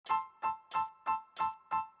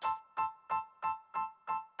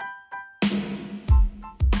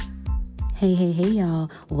Hey, y'all.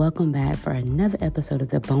 Welcome back for another episode of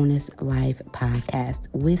the Bonus Life Podcast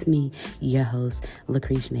with me, your host,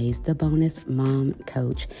 Lucretia Mays, the Bonus Mom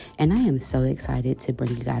Coach. And I am so excited to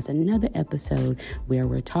bring you guys another episode where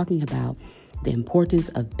we're talking about the importance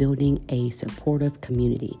of building a supportive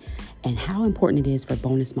community and how important it is for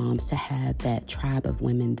bonus moms to have that tribe of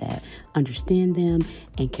women that understand them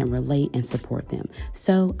and can relate and support them.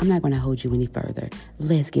 So I'm not going to hold you any further.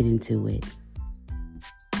 Let's get into it.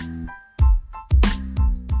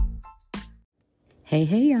 Hey,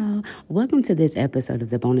 y'all. Welcome to this episode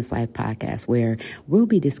of the Bonus Life Podcast, where we'll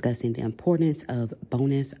be discussing the importance of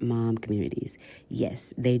bonus mom communities.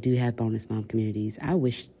 Yes, they do have bonus mom communities. I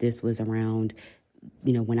wish this was around,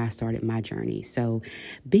 when I started my journey. So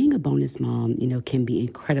being a bonus mom, can be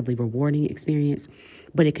incredibly rewarding experience,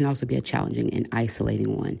 but it can also be a challenging and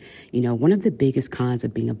isolating one. One of the biggest cons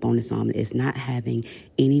of being a bonus mom is not having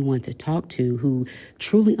anyone to talk to who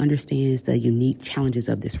truly understands the unique challenges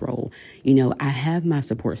of this role. I have my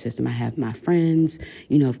support system. I have my friends,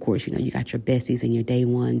 of course, you got your besties and your day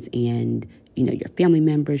ones and, your family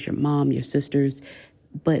members, your mom, your sisters.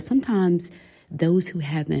 But sometimes those who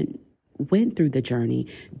haven't went through the journey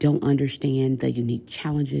don't understand the unique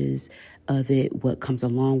challenges of it, what comes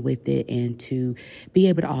along with it, and to be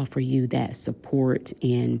able to offer you that support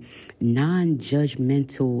and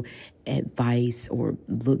non-judgmental advice or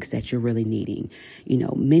looks that you're really needing.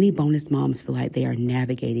 Many bonus moms feel like they are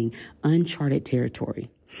navigating uncharted territory,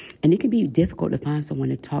 and it can be difficult to find someone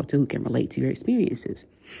to talk to who can relate to your experiences.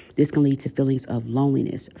 This can lead to feelings of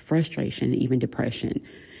loneliness, frustration, and even depression.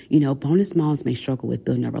 Bonus moms may struggle with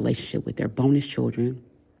building a relationship with their bonus children,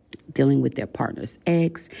 dealing with their partner's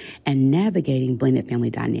ex, and navigating blended family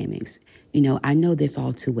dynamics. I know this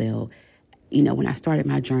all too well. When I started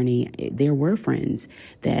my journey, there were friends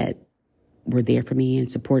that were there for me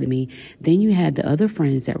and supported me. Then you had the other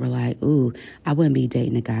friends that were like, ooh, I wouldn't be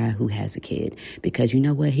dating a guy who has a kid because you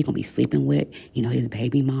know what? He gonna be sleeping with, his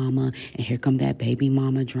baby mama, and here come that baby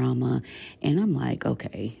mama drama. And I'm like,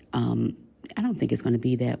 okay, I don't think it's going to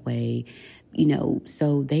be that way,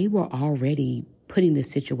 so they were already putting the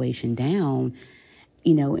situation down,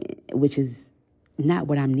 which is not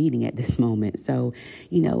what I'm needing at this moment. So,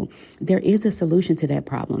 there is a solution to that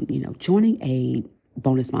problem, joining a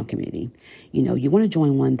bonus mom community. You want to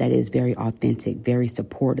join one that is very authentic, very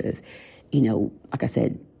supportive, like I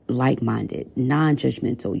said, like-minded,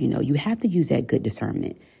 non-judgmental. You have to use that good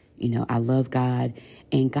discernment. I love God,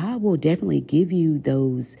 and God will definitely give you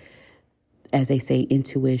those, as they say,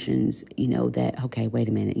 intuitions, that, okay, wait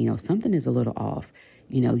a minute, something is a little off,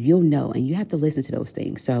 you'll know, and you have to listen to those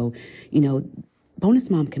things. So, bonus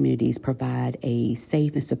mom communities provide a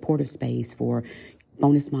safe and supportive space for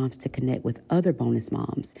bonus moms to connect with other bonus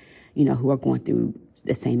moms, who are going through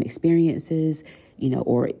the same experiences,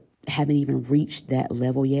 or haven't even reached that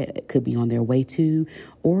level yet. It could be on their way to,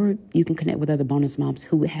 or you can connect with other bonus moms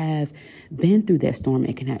who have been through that storm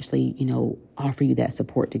and can actually, offer you that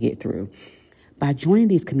support to get through. By joining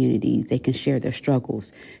these communities, they can share their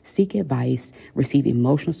struggles, seek advice, receive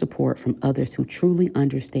emotional support from others who truly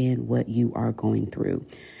understand what you are going through.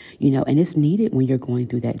 And it's needed when you're going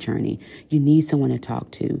through that journey. You need someone to talk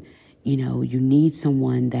to. You need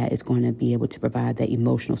someone that is going to be able to provide that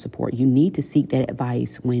emotional support. You need to seek that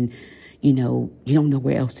advice when, you don't know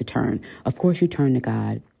where else to turn. Of course, you turn to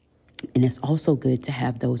God. And it's also good to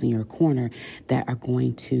have those in your corner that are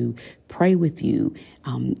going to pray with you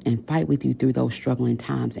and fight with you through those struggling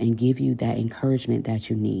times and give you that encouragement that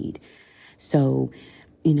you need. So,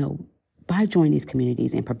 by joining these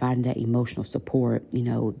communities and providing that emotional support,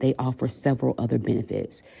 they offer several other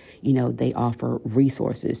benefits. They offer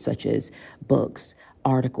resources such as books,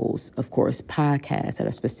 articles, of course, podcasts that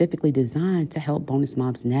are specifically designed to help bonus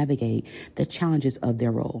moms navigate the challenges of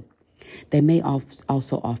their role. They may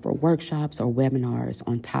also offer workshops or webinars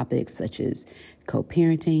on topics such as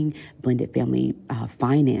co-parenting, blended family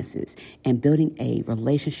finances, and building a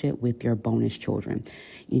relationship with your bonus children.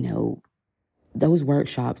 Those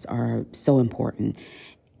workshops are so important.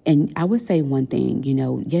 And I would say one thing,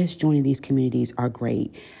 yes, joining these communities are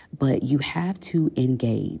great, but you have to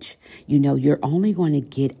engage. You're only going to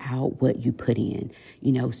get out what you put in,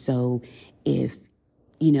 so if,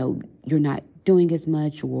 you're not doing as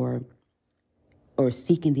much or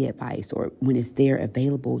seeking the advice, or when it's there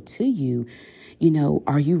available to you,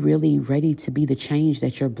 are you really ready to be the change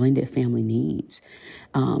that your blended family needs,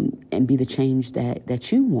 and be the change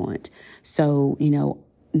that you want? So,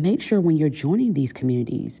 make sure when you're joining these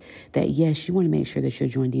communities that, yes, you want to make sure that you're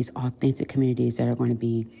joining these authentic communities that are going to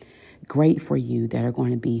be great for you, that are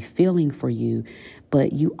going to be filling for you,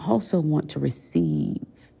 but you also want to receive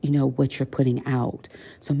what you're putting out.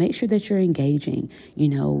 So make sure that you're engaging.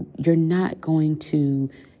 You're not going to,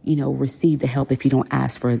 receive the help if you don't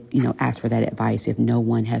ask for that advice, if no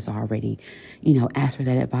one has already, asked for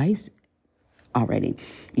that advice already.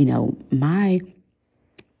 My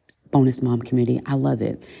bonus mom community, I love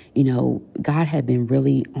it. God had been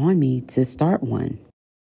really on me to start one.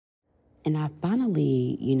 And I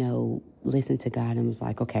finally, listened to God and was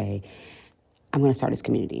like, okay, I'm going to start this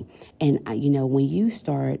community. And, when you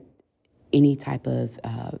start any type of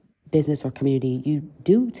business or community, you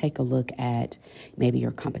do take a look at maybe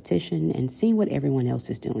your competition and seeing what everyone else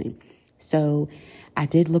is doing. So I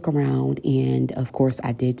did look around, and of course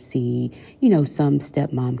I did see, some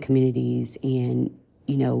stepmom communities, and,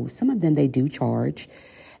 some of them, they do charge.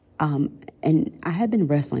 And I have been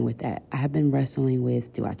wrestling with that. I have been wrestling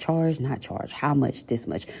with, do I charge, not charge? How much, this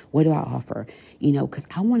much? What do I offer? Because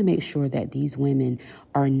I want to make sure that these women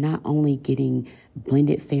are not only getting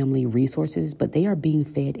blended family resources, but they are being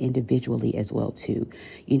fed individually as well, too.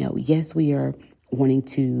 Yes, we are wanting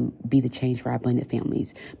to be the change for our blended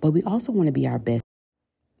families, but we also want to be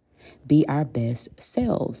our best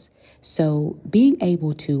selves. So being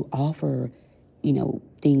able to offer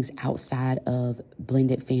things outside of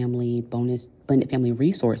blended family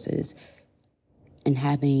resources, and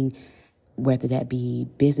having, whether that be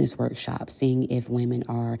business workshops, seeing if women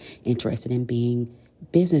are interested in being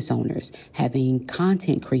business owners, having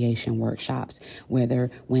content creation workshops, whether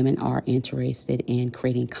women are interested in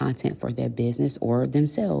creating content for their business or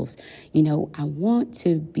themselves. I want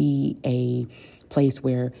to be a place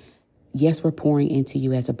where, yes, we're pouring into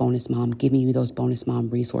you as a bonus mom, giving you those bonus mom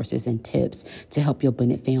resources and tips to help your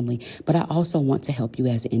blended family. But I also want to help you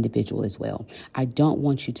as an individual as well. I don't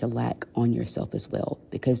want you to lack on yourself as well,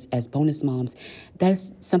 because as bonus moms,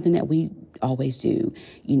 that's something that we always do.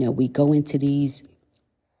 We go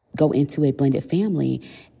into a blended family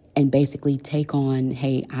and basically take on,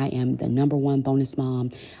 hey, I am the number one bonus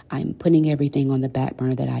mom. I'm putting everything on the back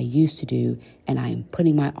burner that I used to do, and I am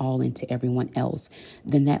putting my all into everyone else.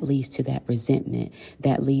 Then that leads to that resentment.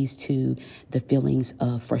 That leads to the feelings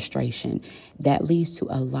of frustration. That leads to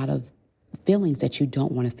a lot of feelings that you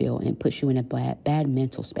don't want to feel, and puts you in a bad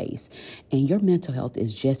mental space. And your mental health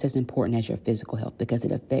is just as important as your physical health, because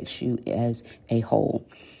it affects you as a whole.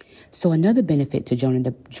 So another benefit to joining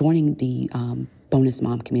the bonus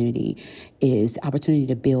mom community is opportunity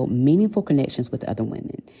to build meaningful connections with other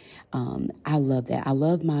women. I love that. I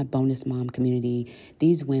love my bonus mom community.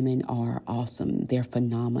 These women are awesome. They're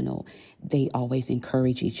phenomenal. They always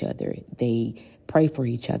encourage each other. They pray for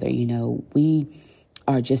each other. We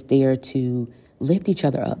are just there to lift each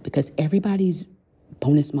other up, because everybody's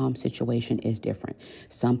bonus mom situation is different.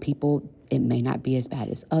 Some people, it may not be as bad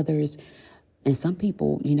as others. And some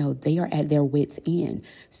people, they are at their wits' end.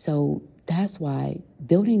 So that's why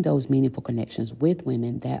building those meaningful connections with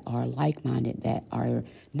women that are like-minded, that are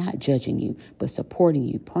not judging you, but supporting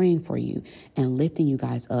you, praying for you, and lifting you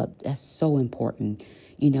guys up, that's so important.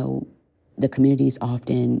 The community is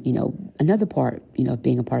often, another part, of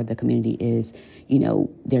being a part of the community is,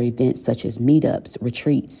 there are events such as meetups,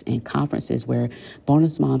 retreats, and conferences where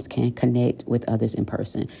bonus moms can connect with others in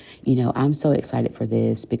person. I'm so excited for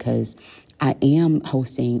this, because I am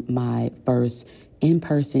hosting my first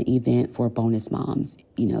in-person event for bonus moms.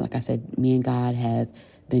 Like I said, me and God have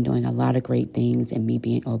been doing a lot of great things, and me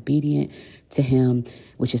being obedient to him,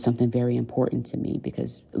 which is something very important to me,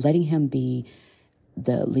 because letting him be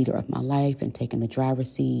the leader of my life and taking the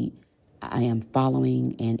driver's seat, I am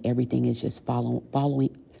following, and everything is just falling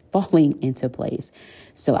into place.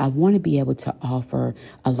 So I want to be able to offer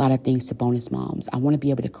a lot of things to bonus moms. I want to be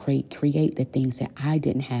able to create the things that I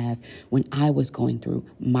didn't have when I was going through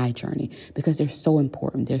my journey, because they're so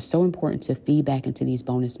important. They're so important to feed back into these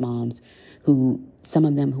bonus moms who, some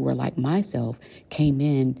of them who were like myself, came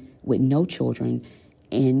in with no children,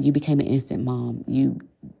 and you became an instant mom. You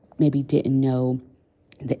maybe didn't know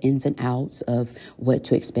the ins and outs of what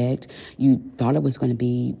to expect. You thought it was going to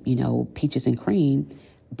be, peaches and cream,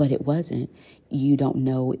 but it wasn't. You don't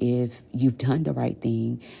know if you've done the right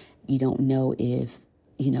thing. You don't know if,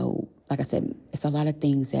 like I said, it's a lot of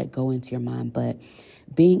things that go into your mind, but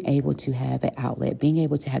being able to have an outlet, being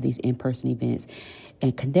able to have these in-person events,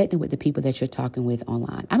 and connecting with the people that you're talking with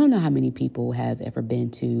online. I don't know how many people have ever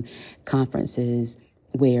been to conferences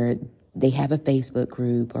where they have a Facebook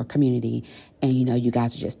group or community, and, you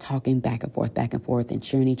guys are just talking back and forth and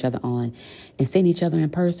cheering each other on, and seeing each other in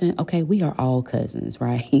person. Okay, we are all cousins,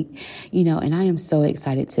 right? And I am so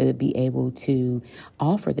excited to be able to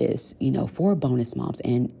offer this, for bonus moms,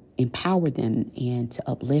 and empower them and to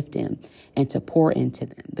uplift them and to pour into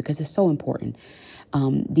them, because it's so important.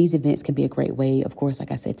 These events can be a great way, of course,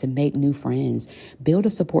 like I said, to make new friends, build a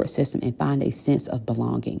support system, and find a sense of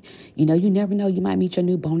belonging. You never know, you might meet your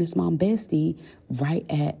new bonus mom bestie right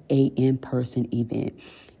at a in-person event.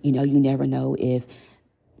 You never know if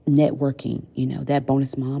networking, that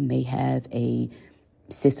bonus mom may have a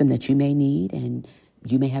system that you may need, and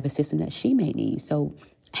you may have a system that she may need. So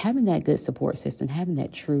having that good support system, having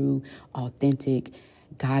that true, authentic,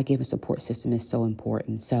 God-given support system is so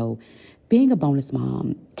important. So being a bonus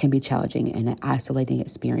mom can be challenging and an isolating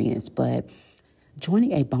experience, but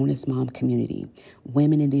joining a bonus mom community,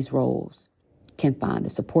 women in these roles can find the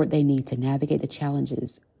support they need to navigate the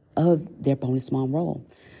challenges of their bonus mom role.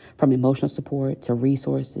 From emotional support to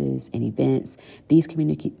resources and events, these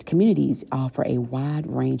communities offer a wide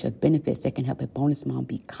range of benefits that can help a bonus mom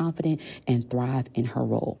be confident and thrive in her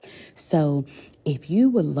role. So if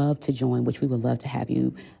you would love to join, which we would love to have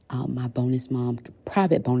you, my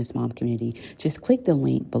private bonus mom community, just click the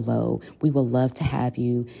link below. We would love to have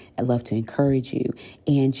you. I'd love to encourage you.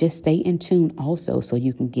 And just stay in tune also so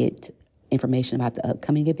you can get information about the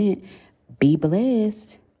upcoming event. Be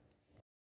blessed.